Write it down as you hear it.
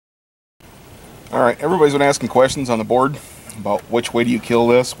Alright, everybody's been asking questions on the board about which way do you kill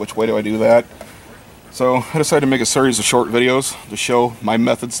this, which way do I do that. So I decided to make a series of short videos to show my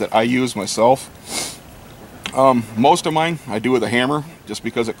methods that I use myself. Most of mine I do with a hammer, just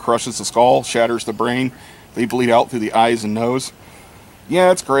because it crushes the skull, shatters the brain, they bleed out through the eyes and nose.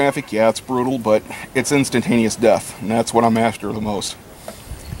 Yeah, it's graphic, yeah, it's brutal, but it's instantaneous death, and that's what I'm after the most.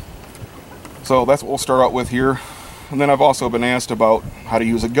 So that's what we'll start out with here. And then I've also been asked about how to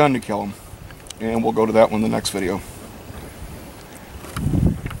use a gun to kill them, and we'll go to that one in the next video.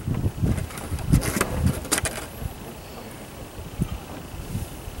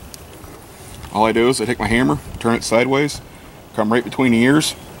 All I do is I take my hammer, turn it sideways, come right between the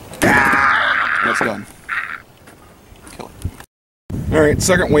ears, and that's done. Kill it. Alright,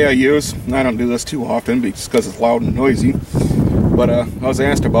 second way I use, and I don't do this too often because it's loud and noisy, but I was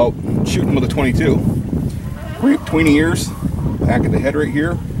asked about shooting with a 22. Right between the ears, back of the head right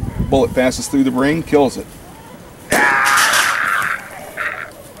here, bullet passes through the brain, kills it.